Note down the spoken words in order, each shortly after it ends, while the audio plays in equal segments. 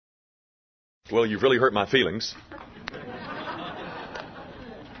Well, you've really hurt my feelings.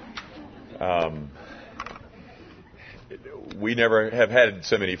 We never have had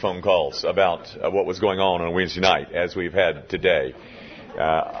so many phone calls about what was going on a Wednesday night as we've had today.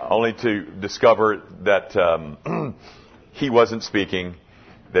 Only to discover that he wasn't speaking,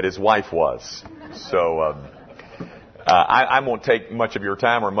 that his wife was. So I won't take much of your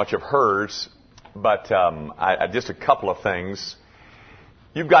time or much of hers, but just a couple of things.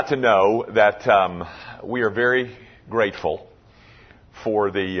 You've got to know that we are very grateful for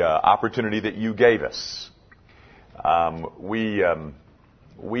the opportunity that you gave us. We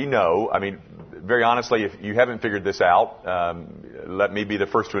know, I mean, very honestly, if you haven't figured this out, let me be the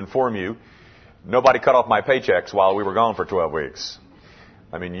first to inform you, nobody cut off my paychecks while we were gone for 12 weeks.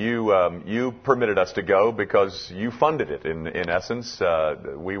 I mean, you permitted us to go because you funded it, in essence.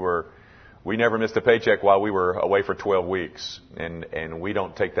 We never missed a paycheck while we were away for 12 weeks, and we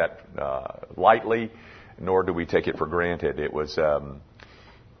don't take that lightly, nor do we take it for granted. It was a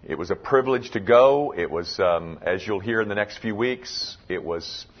privilege to go. It was, as you'll hear in the next few weeks, it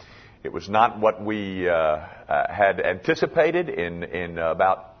was not what we had anticipated in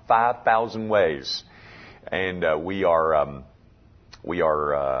about 5,000 ways, and we are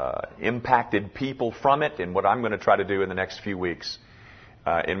impacted people from it. And what I'm going to try to do in the next few weeks,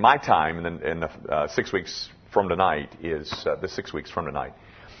 in my time, in the 6 weeks from tonight, is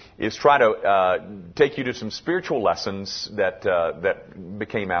try to take you to some spiritual lessons that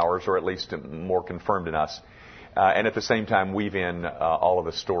became ours, or at least more confirmed in us, and at the same time weave in all of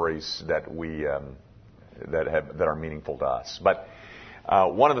the stories that are meaningful to us. But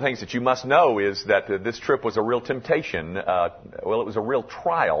one of the things that you must know is that this trip was a real temptation. It was a real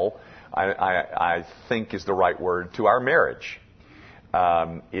trial, I think is the right word, to our marriage.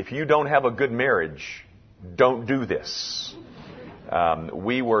 If you don't have a good marriage, don't do this.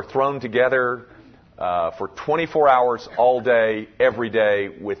 We were thrown together for 24 hours all day, every day,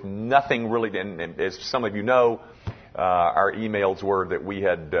 with nothing really. And as some of you know, our emails were that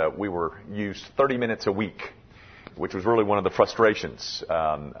we were used 30 minutes a week, which was really one of the frustrations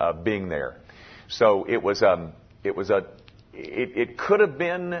of being there. So it could have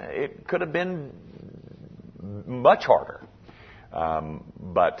been much harder.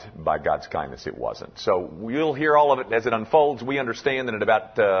 But by God's kindness, it wasn't. So we'll hear all of it as it unfolds. We understand that in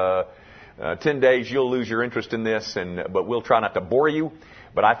about 10 days, you'll lose your interest in this, but we'll try not to bore you.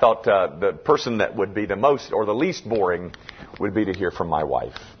 But I thought the person that would be the most or the least boring would be to hear from my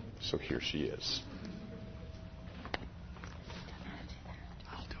wife. So here she is.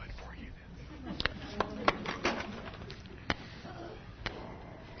 I'll do it for you.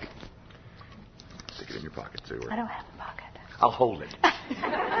 Stick it in your pocket, Sue. I don't have a pocket. I'll hold it.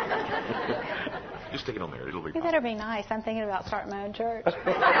 Just stick it on there. It'll be fine. You better be nice. I'm thinking about starting my own church.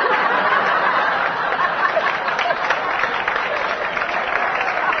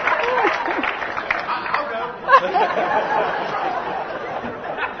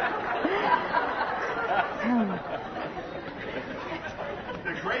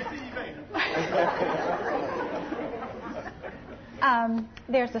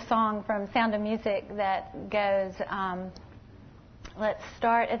 There's a song from Sound of Music that goes, let's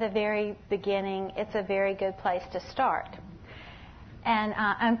start at the very beginning. It's a very good place to start. And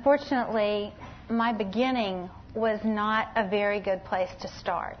unfortunately, my beginning was not a very good place to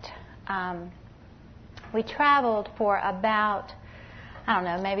start. We traveled for about,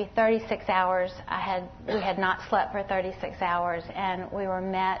 maybe 36 hours. We had not slept for 36 hours, and we were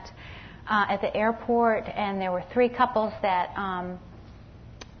met at the airport, and there were 3 couples that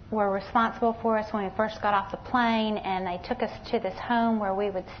were responsible for us when we first got off the plane, and they took us to this home where we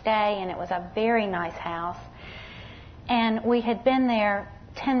would stay, and it was a very nice house. And we had been there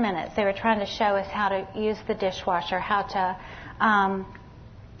 10 minutes. They were trying to show us how to use the dishwasher, how to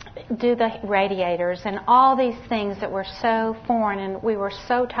do the radiators, and all these things that were so foreign, and we were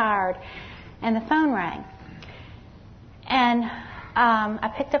so tired. And the phone rang. And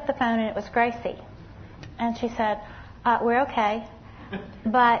I picked up the phone, and it was Gracie. And she said, we're okay.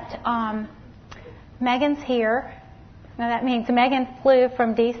 But Megan's here. Now that means Megan flew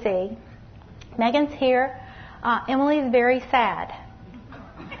from D.C. Megan's here. Emily's very sad.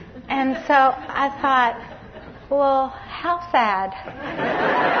 And so I thought, well, how sad?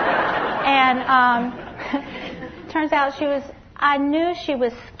 And turns out I knew she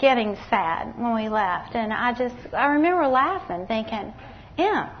was getting sad when we left. And I remember laughing, thinking,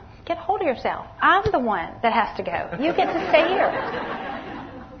 yeah, get hold of yourself. I'm the one that has to go. You get to stay here.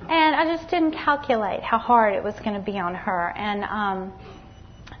 And I just didn't calculate how hard it was going to be on her. And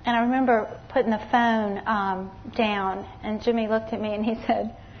I remember putting the phone down, and Jimmy looked at me and he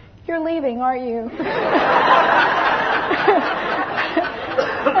said, "You're leaving, aren't you?"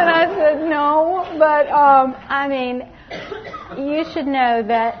 And I said, "No, but you should know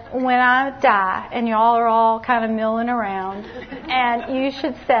that when I die, and y'all are all kind of milling around, and you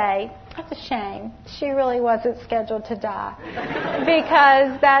should say, 'That's a shame. She really wasn't scheduled to die,'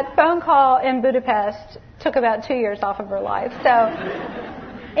 because that phone call in Budapest took about 2 years off of her life." So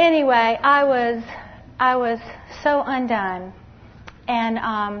anyway, I was so undone, and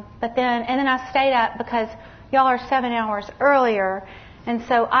then I stayed up because y'all are 7 hours earlier. And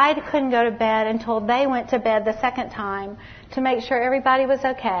so I couldn't go to bed until they went to bed the second time to make sure everybody was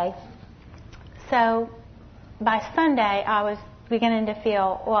okay. So by Sunday, I was beginning to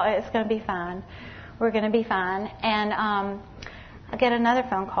feel, well, it's going to be fine. We're going to be fine. And I get another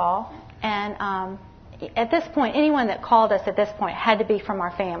phone call. And at this point, anyone that called us at this point had to be from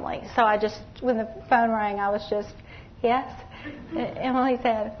our family. So when the phone rang, I was just, "Yes?" Emily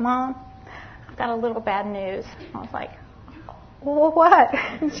said, "Mom, I've got a little bad news." I was like, "Well, what?"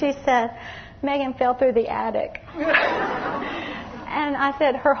 And she said, "Megan fell through the attic." And I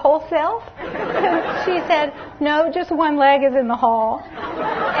said, "Her whole self?" And she said, "No, just one leg is in the hall."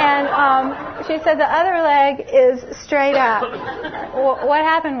 And she said the other leg is straight up. Well, what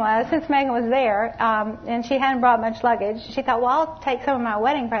happened was, since Megan was there, and she hadn't brought much luggage, she thought, well, I'll take some of my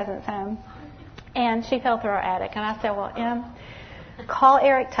wedding presents home. And she fell through our attic. And I said, "Well, Em, call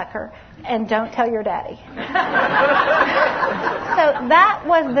Eric Tucker and don't tell your daddy." So that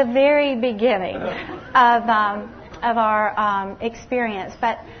was the very beginning of our experience.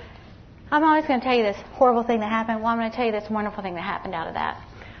 But I'm always going to tell you this horrible thing that happened. Well, I'm going to tell you this wonderful thing that happened out of that.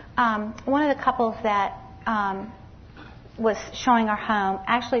 One of the couples that was showing our home,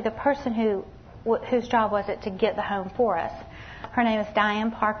 actually the person whose job was it to get the home for us, her name is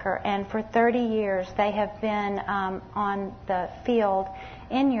Diane Parker, and for 30 years they have been on the field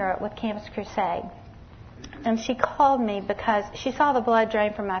in Europe with Campus Crusade. And she called me because she saw the blood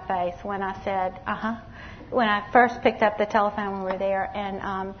drain from my face when I said, when I first picked up the telephone when we were there.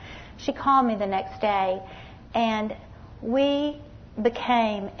 And she called me the next day, and we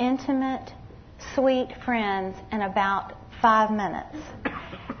became intimate, sweet friends in about 5 minutes.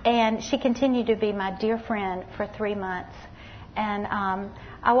 And she continued to be my dear friend for 3 months. And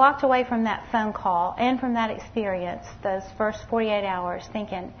I walked away from that phone call and from that experience, those first 48 hours,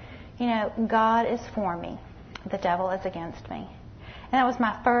 thinking, God is for me. The devil is against me. And that was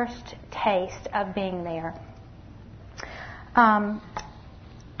my first taste of being there. I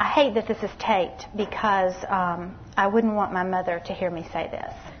hate that this is taped because I wouldn't want my mother to hear me say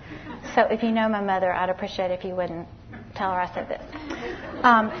this. So if you know my mother, I'd appreciate it if you wouldn't tell her I said this.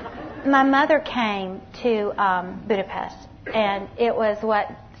 My mother came to Budapest, and it was what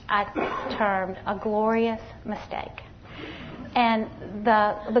I termed a glorious mistake. And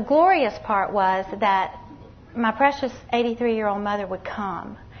the glorious part was that my precious 83-year-old mother would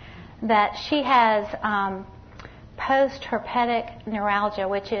come, that she has post-herpetic neuralgia,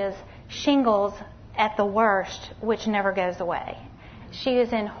 which is shingles at the worst, which never goes away. She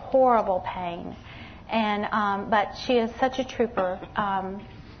is in horrible pain, and but she is such a trooper.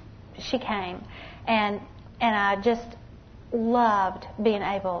 She came, and I just loved being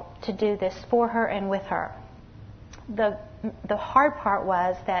able to do this for her and with her. The hard part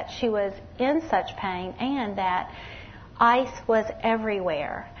was that she was in such pain and that ice was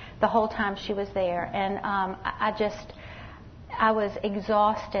everywhere the whole time she was there. And I was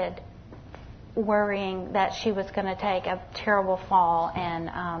exhausted worrying that she was going to take a terrible fall and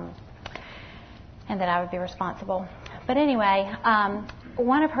that I would be responsible. But anyway,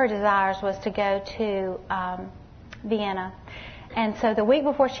 one of her desires was to go to Vienna. And so the week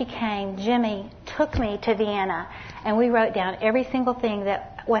before she came, Jimmy took me to Vienna, and we wrote down every single thing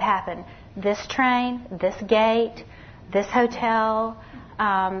that would happen. This train, this gate, this hotel,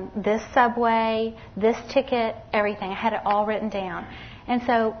 this subway, this ticket, everything. I had it all written down. And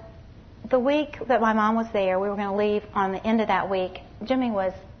so the week that my mom was there, we were going to leave on the end of that week, Jimmy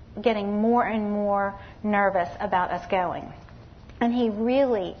was getting more and more nervous about us going. And he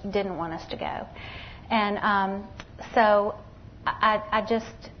really didn't want us to go. And so I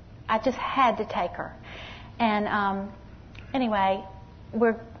just had to take her. And anyway,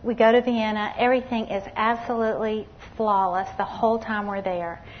 we go to Vienna. Everything is absolutely flawless the whole time we're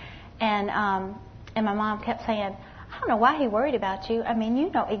there. And my mom kept saying, "I don't know why he worried about you. I mean,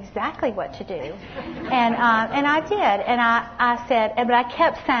 you know exactly what to do." And I did. And I said, but I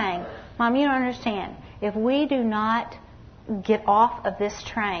kept saying, "Mom, you don't understand. If we do not get off of this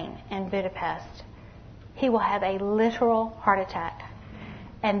train in Budapest, he will have a literal heart attack.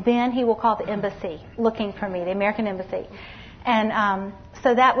 And then he will call the embassy looking for me, the American embassy." And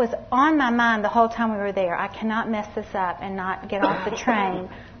so that was on my mind the whole time we were there. I cannot mess this up and not get off the train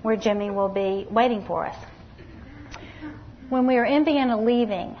where Jimmy will be waiting for us. When we were in Vienna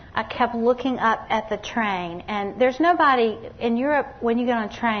leaving, I kept looking up at the train, and there's nobody in Europe when you get on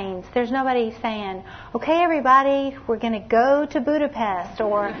trains, there's nobody saying, okay, everybody, we're going to go to Budapest,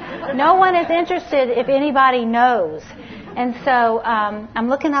 or no one is interested if anybody knows. And so I'm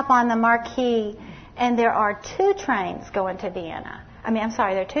looking up on the marquee, and there are two trains going to Vienna.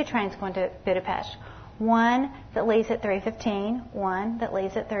 There are two trains going to Budapest. One that leaves at 3:15, one that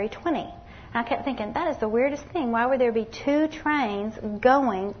leaves at 3:20. And I kept thinking, that is the weirdest thing. Why would there be two trains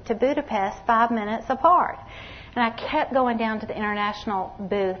going to Budapest 5 minutes apart? And I kept going down to the international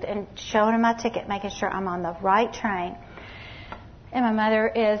booth and showing him my ticket, making sure I'm on the right train. And my mother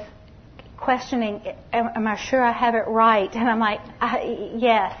is questioning, am I sure I have it right? And I'm like,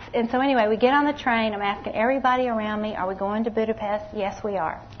 yes. And so anyway, we get on the train. I'm asking everybody around me, are we going to Budapest? Yes, we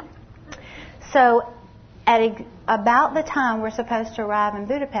are. So at about the time we're supposed to arrive in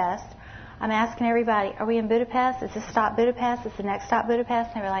Budapest, I'm asking everybody, are we in Budapest? Is this stop Budapest? Is the next stop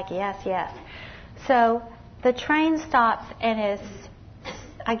Budapest? And they were like, yes, yes. So the train stops, and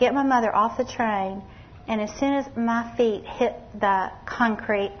I get my mother off the train, and as soon as my feet hit the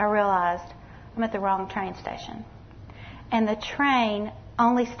concrete, I realized I'm at the wrong train station. And the train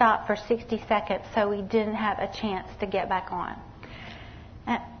only stopped for 60 seconds, so we didn't have a chance to get back on.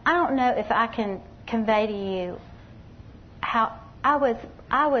 And I don't know if I can convey to you how I was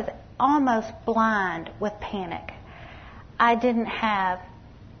almost blind with panic. I didn't have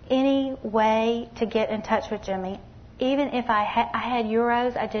any way to get in touch with Jimmy. Even if I had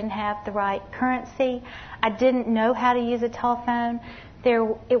euros, I didn't have the right currency. I didn't know how to use a telephone.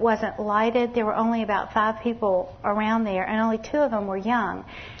 It wasn't lighted. There were only about 5 people around there, and only 2 of them were young.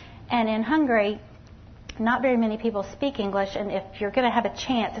 And in Hungary, not very many people speak English, and if you're going to have a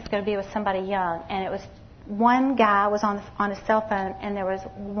chance, it's going to be with somebody young. And it was one guy was on his cell phone, and there was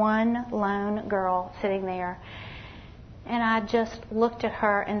one lone girl sitting there. And I just looked at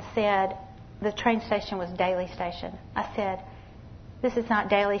her and said, the train station was Daly Station. I said, this is not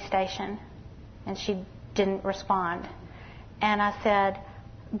Daly Station. And she didn't respond. And I said,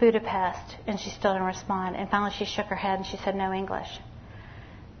 Budapest. And she still didn't respond. And finally she shook her head and she said, no English.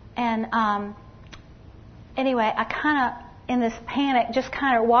 And anyway, I kind of, in this panic, just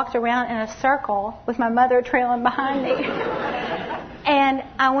kind of walked around in a circle with my mother trailing behind me. And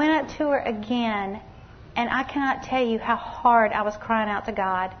I went up to her again, and I cannot tell you how hard I was crying out to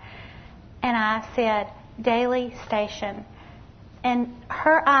God. And I said, Daly Station. And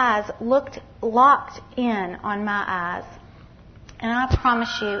her eyes locked in on my eyes. And I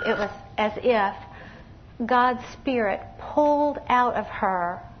promise you, it was as if God's Spirit pulled out of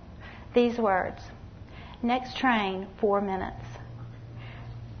her these words, next train, 4 minutes.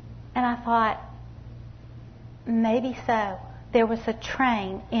 And I thought, maybe so. There was a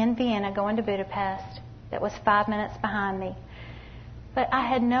train in Vienna going to Budapest that was 5 minutes behind me. But I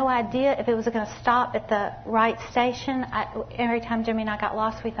had no idea if it was going to stop at the right station. Every time Jimmy and I got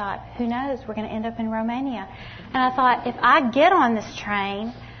lost, we thought, who knows, we're going to end up in Romania. And I thought, if I get on this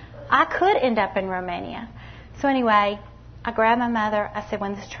train, I could end up in Romania. So anyway, I grabbed my mother. I said,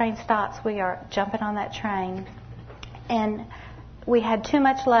 when this train stops, we are jumping on that train. And we had too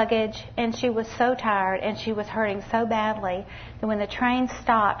much luggage, and she was so tired, and she was hurting so badly that when the train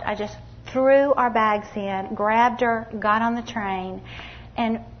stopped, I just threw our bags in, grabbed her, got on the train,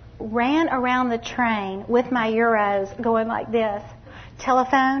 and ran around the train with my euros going like this,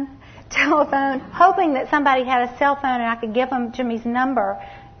 telephone, hoping that somebody had a cell phone and I could give them Jimmy's number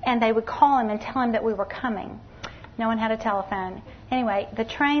and they would call him and tell him that we were coming. No one had a telephone. Anyway, the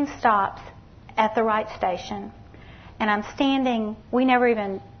train stops at the right station, and I'm standing, we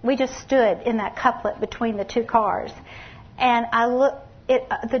just stood in that couplet between the two cars, and I looked,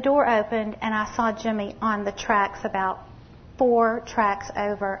 the door opened, and I saw Jimmy on the tracks about 4 tracks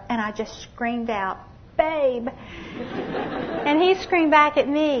over, and I just screamed out, babe. And he screamed back at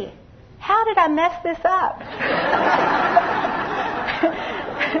me, how did I mess this up?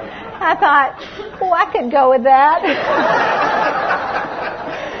 I thought, well, I could go with that.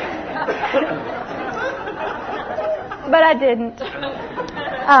 But I didn't.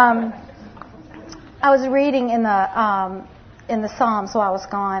 I was reading in the Psalms while I was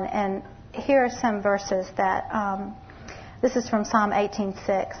gone, and here are some verses that, this is from Psalm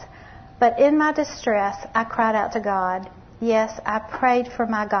 18:6. But in my distress, I cried out to God. Yes, I prayed for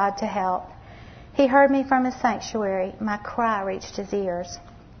my God to help. He heard me from his sanctuary. My cry reached his ears.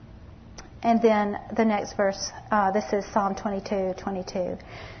 And then the next verse, this is Psalm 22:22.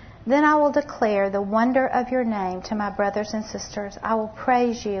 Then I will declare the wonder of your name to my brothers and sisters. I will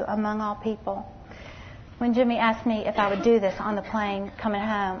praise you among all people. When Jimmy asked me if I would do this on the plane coming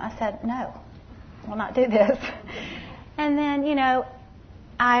home, I said, no, I will not do this. And then,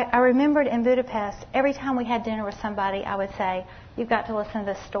 I remembered in Budapest, every time we had dinner with somebody, I would say, you've got to listen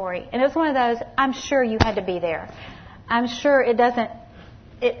to this story. And it was one of those, I'm sure you had to be there. I'm sure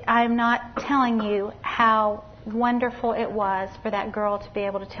I'm not telling you how wonderful it was for that girl to be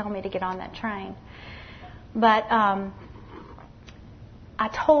able to tell me to get on that train. But I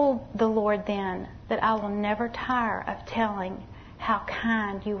told the Lord then that I will never tire of telling how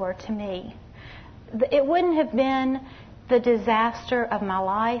kind you were to me. It wouldn't have been the disaster of my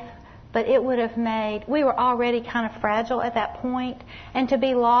life, but it would have made, we were already kind of fragile at that point, and to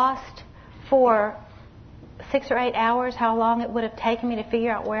be lost for 6 or 8 hours, how long it would have taken me to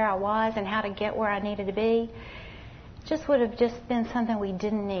figure out where I was and how to get where I needed to be, just would have just been something we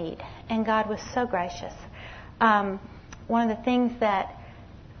didn't need. And God was so gracious. One of the things that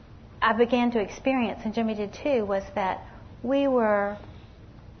I began to experience, and Jimmy did too, was that we were,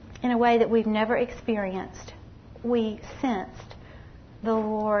 in a way that we've never experienced, we sensed the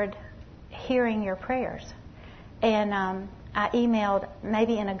Lord hearing your prayers. And I emailed,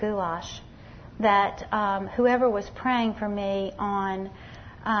 maybe in a goulash, that whoever was praying for me on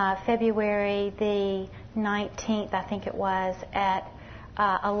February the 19th, I think it was, at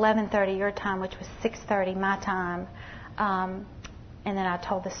 11:30 your time, which was 6:30 my time, and then I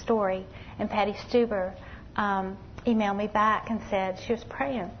told the story. And Patty Stuber emailed me back and said she was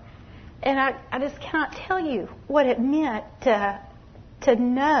praying. And I just cannot tell you what it meant to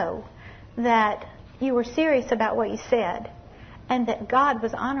know that you were serious about what you said and that God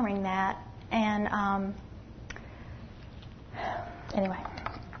was honoring that. And anyway,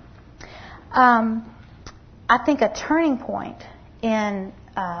 I think a turning point in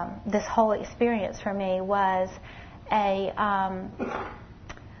this whole experience for me was a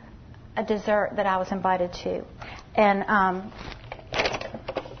dessert that I was invited to. And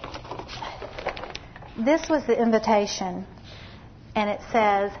this was the invitation, and it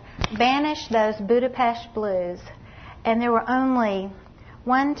says, banish those Budapest blues. And there were only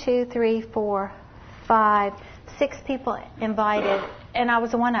 1, 2, 3, 4, 5, 6 people invited, and I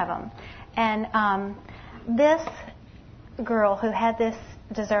was one of them. And this girl who had this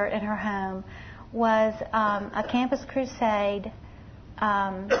dessert in her home was a Campus Crusade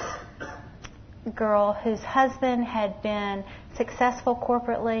girl whose husband had been successful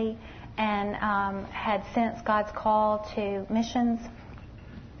corporately and had sensed God's call to missions.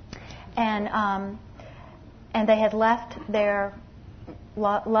 And they had left their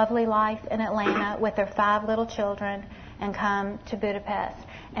lovely life in Atlanta with their 5 little children and come to Budapest.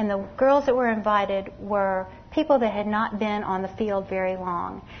 And the girls that were invited were people that had not been on the field very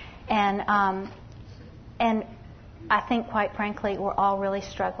long. And I think, quite frankly, we're all really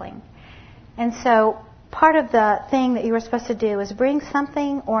struggling. And so part of the thing that you were supposed to do is bring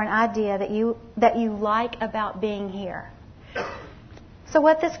something or an idea that you like about being here. So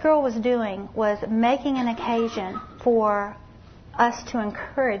what this girl was doing was making an occasion for us to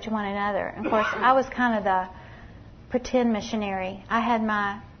encourage one another. And of course, I was kind of the pretend missionary. I had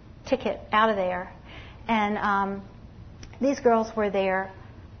my ticket out of there. And these girls were there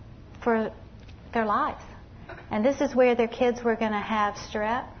for their lives. And this is where their kids were going to have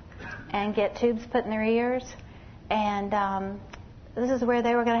strep and get tubes put in their ears. And this is where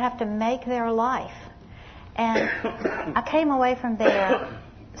they were going to have to make their life. And I came away from there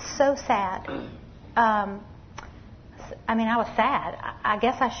so sad. I mean, I was sad. I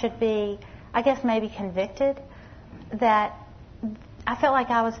guess maybe convicted that I felt like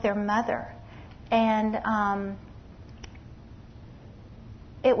I was their mother. And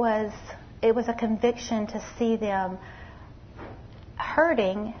it was a conviction to see them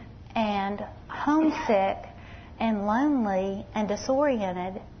hurting and homesick and lonely and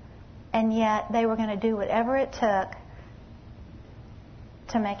disoriented, and yet they were going to do whatever it took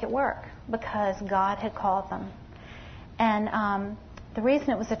to make it work because God had called them. And the reason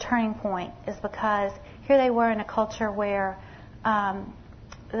it was a turning point is because here they were in a culture where the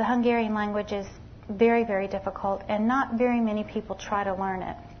Hungarian language is very, very difficult, and not very many people try to learn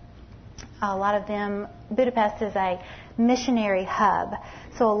it. A lot of them, Budapest is a missionary hub,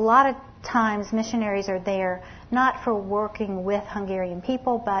 so a lot of times missionaries are there not for working with Hungarian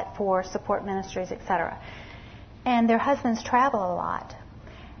people, but for support ministries, etc. And their husbands travel a lot.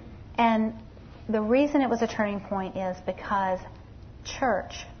 And the reason it was a turning point is because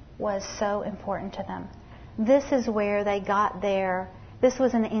church was so important to them. This is where they got their This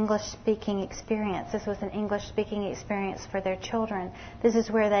was an English-speaking experience. This was an English-speaking experience for their children. This is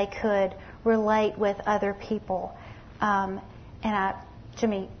where they could relate with other people.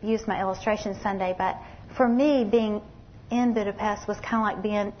 Jimmy used my illustration Sunday, but for me, being in Budapest was kind of like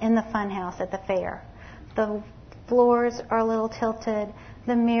being in the fun house at the fair. The floors are a little tilted.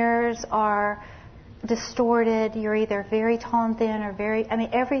 The mirrors are distorted. You're either very tall and thin or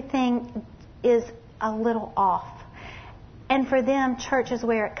everything is a little off. And for them, church is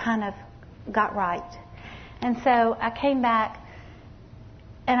where it kind of got right. And so I came back,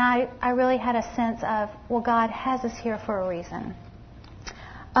 and I really had a sense of, well, God has us here for a reason.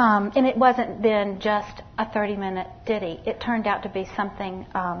 And it wasn't then just a 30-minute ditty. It turned out to be something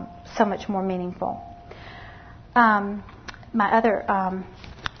so much more meaningful.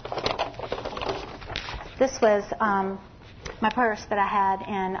 This was my purse that I had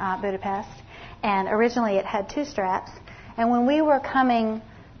in Budapest, and originally it had 2 straps. And when we were coming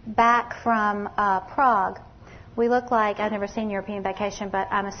back from Prague, we looked like, I've never seen European vacation, but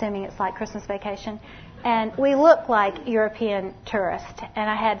I'm assuming it's like Christmas vacation. And we looked like European tourists. And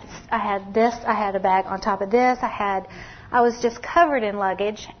I had this, I had a bag on top of this, I was just covered in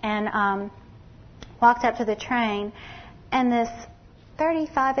luggage, and walked up to the train, and this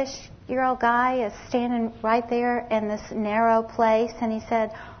 35-ish-year-old guy is standing right there in this narrow place, and he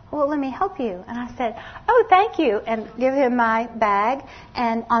said, well, let me help you. And I said, oh, thank you, and give him my bag.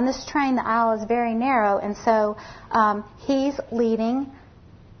 And on this train, the aisle is very narrow, and so he's leading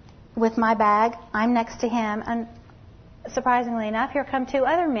with my bag. I'm next to him, and surprisingly enough, here come 2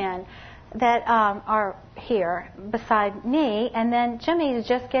 other men that are here beside me, and then Jimmy is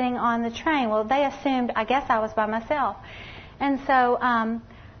just getting on the train. Well, they assumed, I guess, I was by myself. And so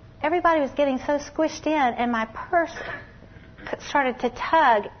everybody was getting so squished in, and my purse started to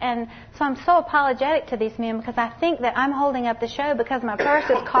tug, and so I'm so apologetic to these men because I think that I'm holding up the show because my purse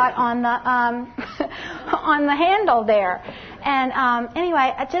is caught on the on the handle there. And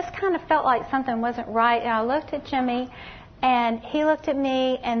anyway, I just kind of felt like something wasn't right, and I looked at Jimmy, and he looked at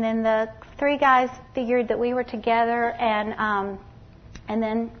me, and then the 3 guys figured that we were together, and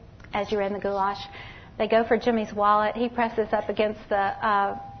then, as you read in the Goulash, they go for Jimmy's wallet. He presses up against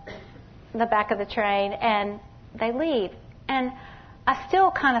the back of the train, and they leave. And I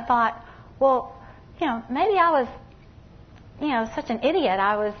still kind of thought, well, maybe I was, such an idiot.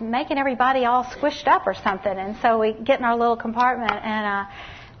 I was making everybody all squished up or something. And so we get in our little compartment, and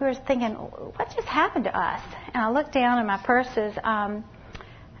we were thinking, what just happened to us? And I looked down, and my purse is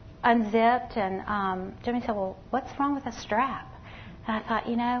unzipped, and Jimmy said, well, what's wrong with the strap? And I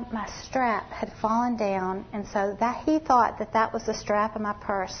thought, my strap had fallen down, and so that he thought that was the strap of my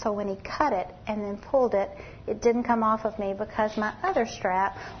purse. So when he cut it and then pulled it, it didn't come off of me because my other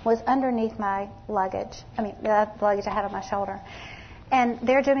strap was underneath my luggage. The luggage I had on my shoulder. And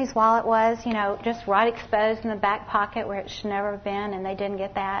there Jimmy's wallet was, just right exposed in the back pocket where it should never have been, and they didn't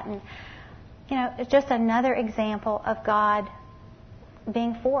get that. And, it's just another example of God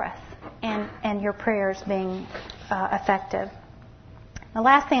being for us and your prayers being effective. The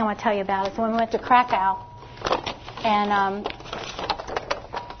last thing I want to tell you about is when we went to Krakow, and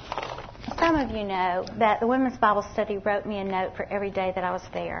some of you know that the Women's Bible Study wrote me a note for every day that I was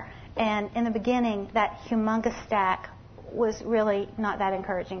there. And in the beginning, that humongous stack was really not that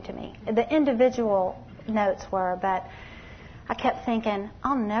encouraging to me. The individual notes were, but I kept thinking,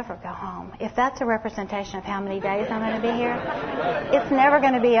 I'll never go home. If that's a representation of how many days I'm going to be here, it's never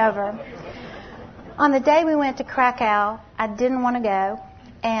going to be over. On the day we went to Krakow, I didn't want to go,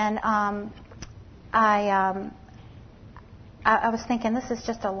 and I was thinking, this is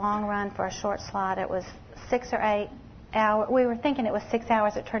just a long run for a short slot. It was 6 or 8 hours. We were thinking it was 6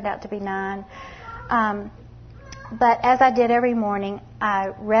 hours. It turned out to be 9. But as I did every morning,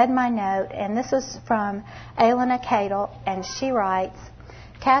 I read my note, and this was from Elena Cadle, and she writes,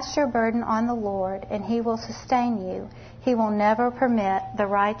 cast your burden on the Lord, and He will sustain you. He will never permit the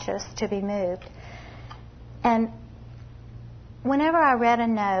righteous to be moved. And whenever I read a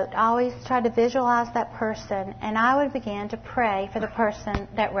note, I always tried to visualize that person, and I would begin to pray for the person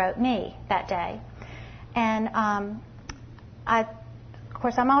that wrote me that day. And of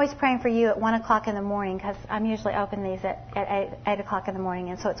course, I'm always praying for you at 1 o'clock in the morning because I'm usually open these at 8 o'clock in the morning,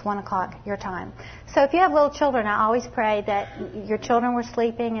 and so it's 1 o'clock your time. So if you have little children, I always pray that your children were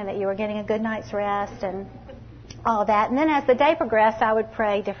sleeping and that you were getting a good night's rest and all of that. And then as the day progressed, I would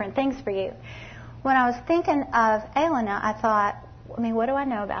pray different things for you. When I was thinking of Elena, I thought, what do I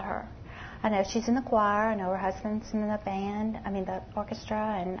know about her? I know she's in the choir. I know her husband's in the band, the orchestra.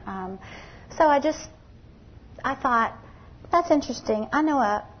 And so I thought, that's interesting. I know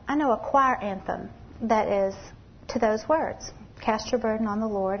a choir anthem that is to those words. cast your burden on the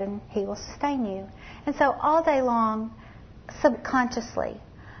Lord and He will sustain you. And so all day long, subconsciously,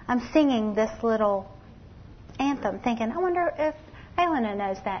 I'm singing this little anthem, thinking, I wonder if Elena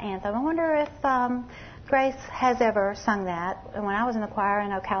knows that anthem. I wonder if Grace has ever sung that. And when I was in the choir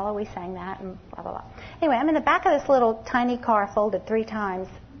in Ocala, we sang that, and blah, blah, blah. Anyway, I'm in the back of this little tiny car, folded 3 times,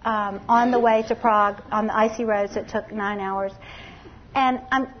 on the way to Prague, on the icy roads that took 9 hours. And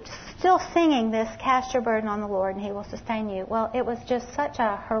I'm still singing this, cast your burden on the Lord and He will sustain you. Well, it was just such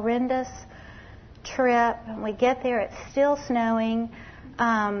a horrendous trip. And we get there, it's still snowing.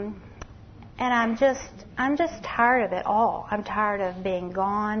 And I'm just tired of it all. I'm tired of being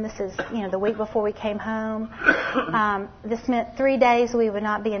gone. This is, the week before we came home. This meant 3 days we would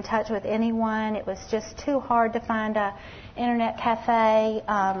not be in touch with anyone. It was just too hard to find a internet cafe.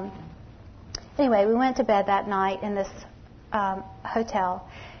 Anyway, we went to bed that night in this hotel,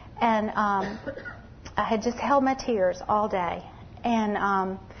 and I had just held my tears all day. And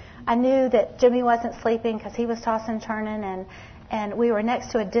I knew that Jimmy wasn't sleeping because he was tossing and turning, and we were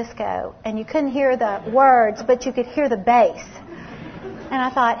next to a disco, and you couldn't hear the words, but you could hear the bass. And I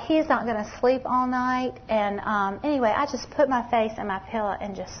thought, he's not going to sleep all night. And anyway, I just put my face in my pillow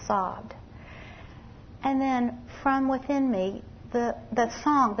and just sobbed. And then from within me, the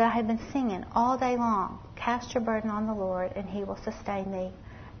song that I had been singing all day long, cast your burden on the Lord and He will sustain thee.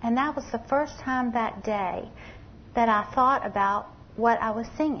 And that was the first time that day that I thought about what I was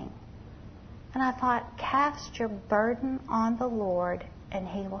singing. And I thought, cast your burden on the Lord and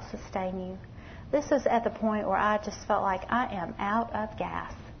He will sustain you. This was at the point where I just felt like I am out of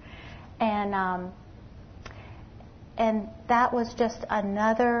gas. And that was just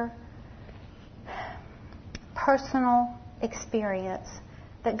another personal experience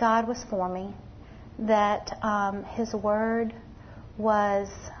that God was for me, that His Word was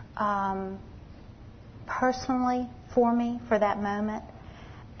personally for me for that moment,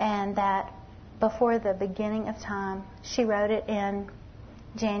 and that before the beginning of time, she wrote it in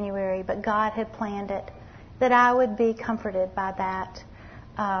January, but God had planned it, that I would be comforted by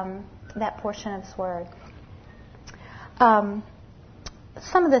that portion of His Word. Some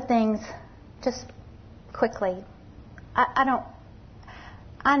of the things, just quickly, I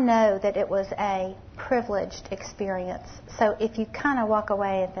know that it was a privileged experience. So if you kind of walk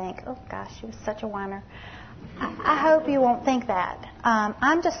away and think, oh gosh, she was such a whiner, I hope you won't think that.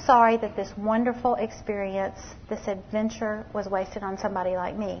 I'm just sorry that this wonderful experience, this adventure, was wasted on somebody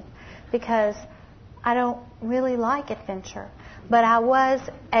like me, because I don't really like adventure. But I was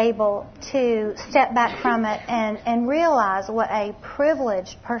able to step back from it and realize what a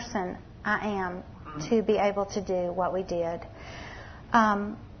privileged person I am to be able to do what we did.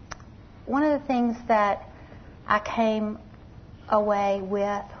 One of the things that I came away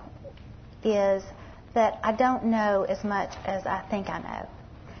with is that I don't know as much as I think I know.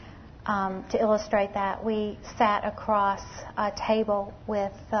 To illustrate that, we sat across a table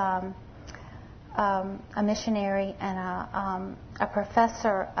with a missionary and a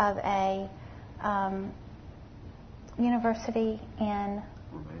professor of a university in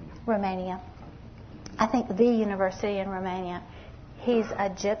Romania. I think the university in Romania. He's a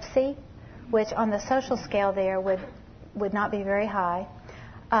gypsy, which on the social scale there would not be very high.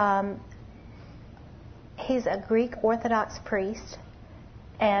 He's a Greek Orthodox priest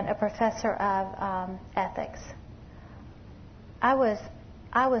and a professor of ethics. I was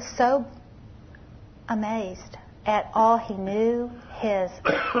so amazed at all he knew, his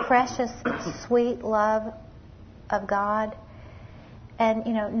precious, sweet love of God. And,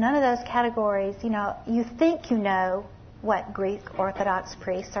 none of those categories, you think you know what Greek Orthodox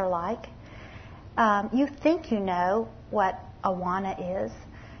priests are like. You think you know what Awana is.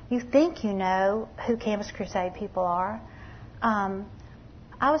 You think you know who Campus Crusade people are.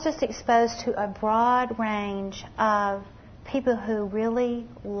 I was just exposed to a broad range of people who really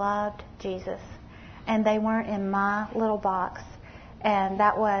loved Jesus, and they weren't in my little box. And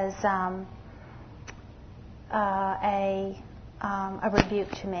that was a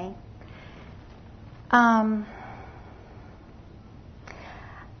rebuke to me. I'm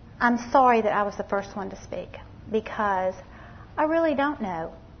sorry that I was the first one to speak, because I really don't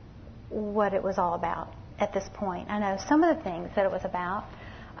know what it was all about at this point. I know some of the things that it was about.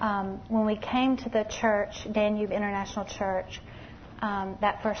 When we came to the church, Danube International Church,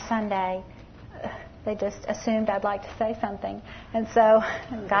 that first Sunday, they just assumed I'd like to say something. And so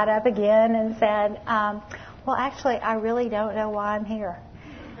I got up again and said, well, actually, I really don't know why I'm here.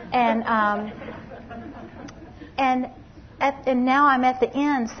 And now I'm at the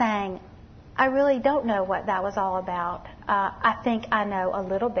end saying, I really don't know what that was all about. I think I know a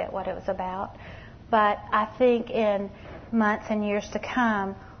little bit what it was about. But I think in months and years to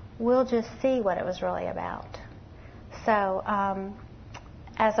come, we'll just see what it was really about. So,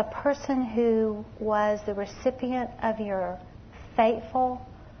 as a person who was the recipient of your faithful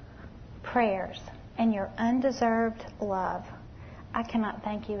prayers and your undeserved love, I cannot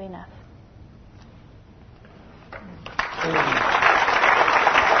thank you enough.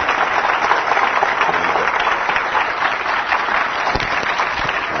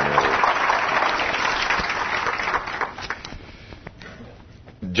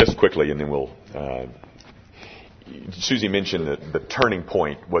 Just quickly, and then we'll... Susie mentioned that the turning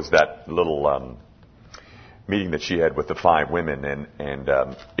point was that little meeting that she had with the 5 women, and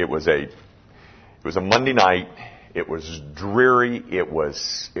it was a Monday night. It was dreary. It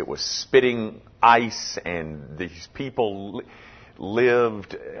was spitting ice, and these people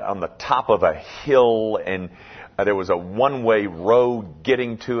lived on the top of a hill, and there was a one-way road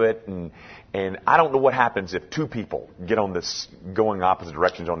getting to it, and I don't know what happens if 2 people get on this, going opposite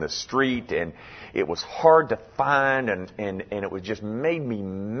directions on this street, and it was hard to find, and it was just made me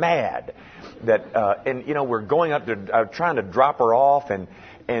mad that, and you know, we're going up to, trying to drop her off, and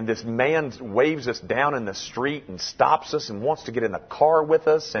this man waves us down in the street and stops us and wants to get in the car with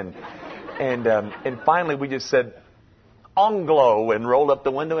us, and finally we just said, "Anglo," and rolled up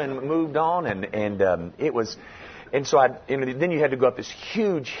the window and moved on, and it was. And so then you had to go up this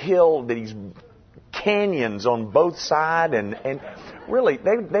huge hill, these canyons on both sides, and really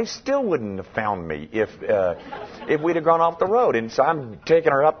they still wouldn't have found me if we'd have gone off the road. And so I'm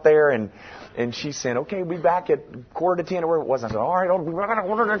taking her up there, and she's saying, "Okay, we'll be back at 9:45 or where it was." I said, "All right, I'll be back at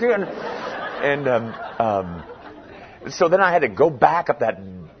 9:45. And so then I had to go back up that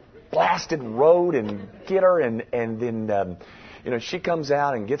blasted road and get her, and then she comes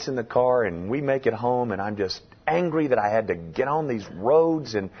out and gets in the car, and we make it home, and I'm just angry that I had to get on these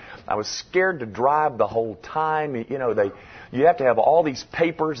roads, and I was scared to drive the whole time. You have to have all these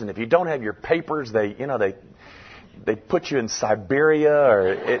papers, and if you don't have your papers, they put you in Siberia,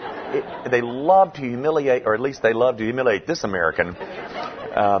 or they love to humiliate, or at least they love to humiliate this American.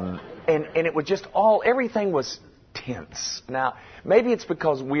 And it was just everything was tense. Now, maybe it's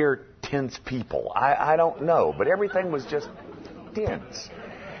because we're tense people. I don't know, but everything was just tense.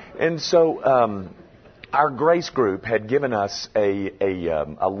 And so our grace group had given us a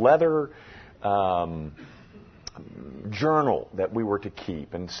leather journal that we were to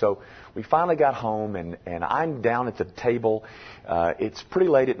keep. And so we finally got home, and I'm down at the table. It's pretty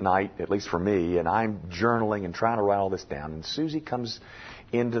late at night, at least for me, and I'm journaling and trying to write all this down. And Susie comes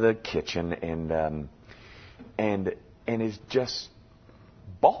into the kitchen and is just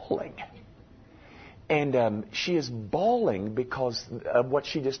bawling. And she is bawling because of what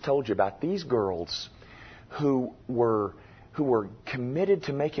she just told you about these girls who were committed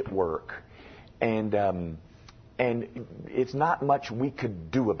to make it work, and it's not much we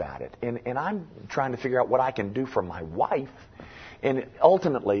could do about it. And I'm trying to figure out what I can do for my wife, and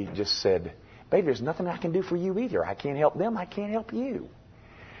ultimately just said, "Baby, there's nothing I can do for you either. I can't help them. I can't help you."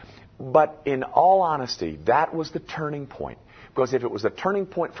 But in all honesty, that was the turning point. Because if it was a turning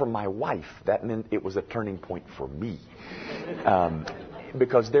point for my wife, that meant it was a turning point for me.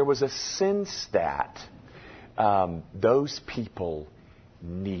 Because there was a sense that those people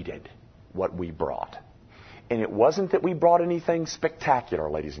needed what we brought. And it wasn't that we brought anything spectacular,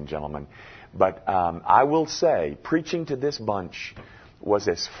 ladies and gentlemen. But I will say, preaching to this bunch was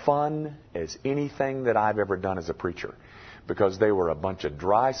as fun as anything that I've ever done as a preacher. Because they were a bunch of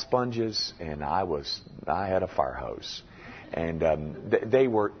dry sponges, and I had a fire hose. And they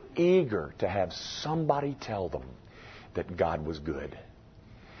were eager to have somebody tell them that God was good.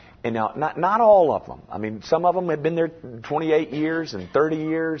 And now, not all of them. I mean, some of them had been there 28 years and 30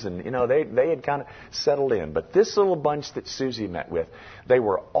 years, and they had kind of settled in. But this little bunch that Susie met with, they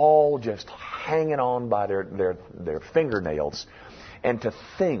were all just hanging on by their fingernails. And to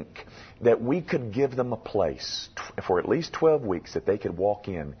think that we could give them a place for at least 12 weeks that they could walk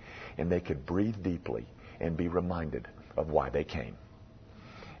in and they could breathe deeply and be reminded of why they came.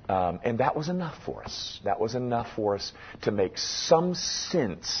 And that was enough for us. That was enough for us to make some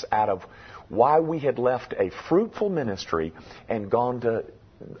sense out of why we had left a fruitful ministry and gone to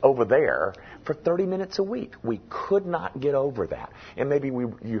over there for 30 minutes a week. We could not get over that. And maybe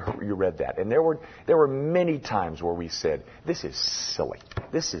you read that. And there were many times where we said, "This is silly.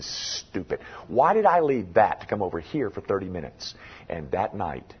 This is stupid. Why did I leave that to come over here for 30 minutes?" And that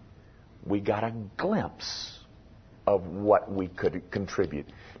night, we got a glimpse of what we could contribute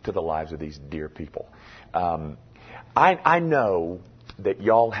to the lives of these dear people. I know that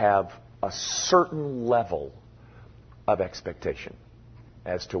y'all have a certain level of expectation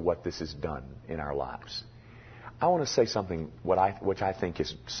as to what this has done in our lives. I want to say something which I think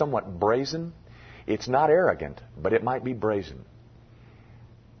is somewhat brazen. It's not arrogant, but it might be brazen.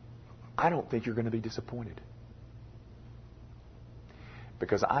 I don't think you're going to be disappointed.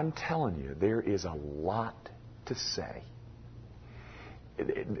 Because I'm telling you, there is a lot to say.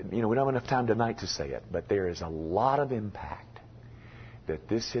 We don't have enough time tonight to say it, but there is a lot of impact that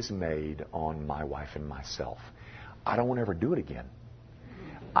this has made on my wife and myself. I don't want to ever do it again.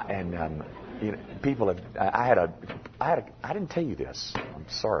 People have. I didn't tell you this. I'm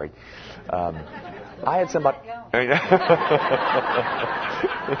sorry. I had somebody.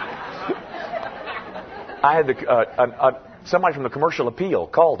 I had somebody from the Commercial Appeal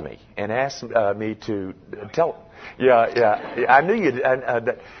called me and asked me to tell. Yeah. I knew you'd.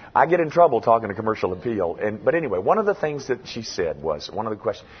 I get in trouble talking to Commercial Appeal. But anyway, one of the things that she said was, one of the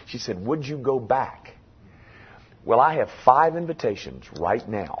questions, she said, would you go back? Well, I have 5 invitations right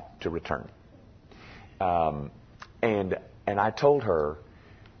now to return. And I told her,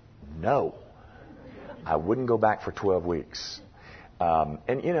 no, I wouldn't go back for 12 weeks.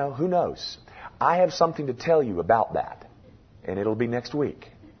 Who knows? I have something to tell you about that. And it'll be next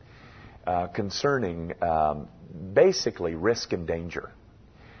week. Concerning basically risk and danger.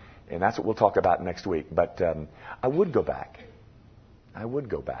 And that's what we'll talk about next week. But I would go back. I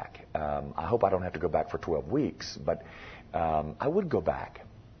hope I don't have to go back for 12 weeks, but I would go back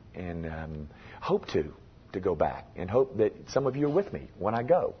and hope to go back and hope that some of you are with me when I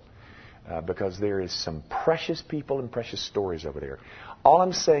go because there is some precious people and precious stories over there. All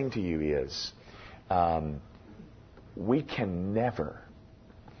I'm saying to you is we can never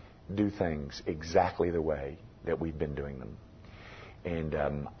do things exactly the way that we've been doing them.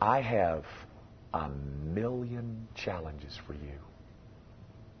 And I have 1,000,000 challenges for you.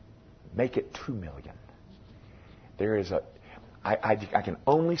 Make it 2 million. There is I can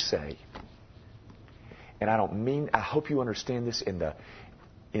only say, and I hope you understand this in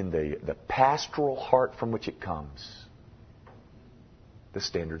the pastoral heart from which it comes. The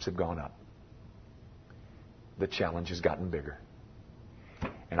standards have gone up. The challenge has gotten bigger.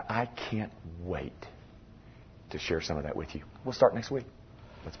 And I can't wait to share some of that with you. We'll start next week.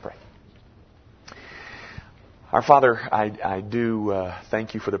 Let's pray. Our Father, I do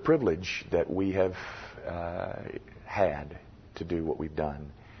thank you for the privilege that we have had to do what we've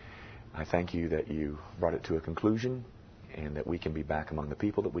done. I thank you that you brought it to a conclusion and that we can be back among the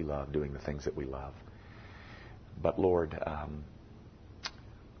people that we love, doing the things that we love. But Lord,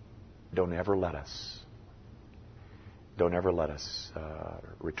 don't ever let us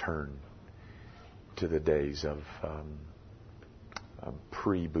return to the days of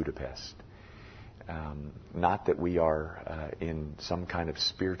pre-Budapest. Not that we are in some kind of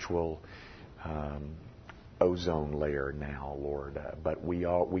spiritual ozone layer now, Lord, but we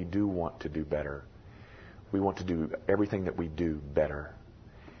do want to do better. We want to do everything that we do better.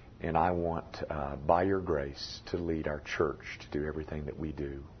 And I want, by your grace, to lead our church to do everything that we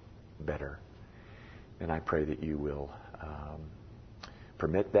do better. And I pray that you will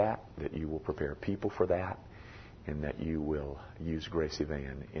permit that you will prepare people for that, and that you will use Grace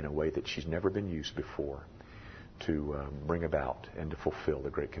Evan in a way that she's never been used before to bring about and to fulfill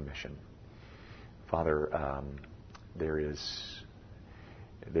the Great Commission. Father, there is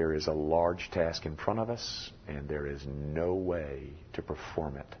a large task in front of us, and there is no way to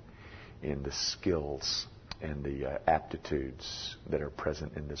perform it in the skills and the aptitudes that are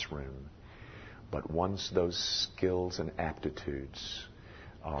present in this room. But once those skills and aptitudes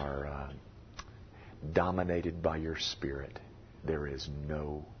are dominated by your Spirit, there is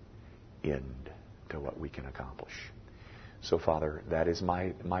no end to what we can accomplish. So, Father, that is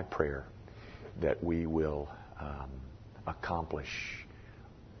my prayer, that we will accomplish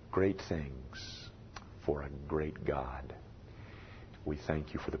great things for a great God. We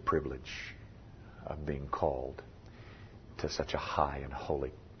thank you for the privilege of being called to such a high and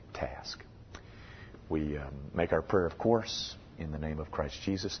holy task. We make our prayer, of course, in the name of Christ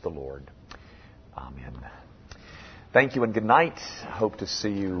Jesus the Lord. Amen. Thank you and good night. Hope to see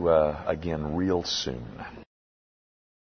you again real soon.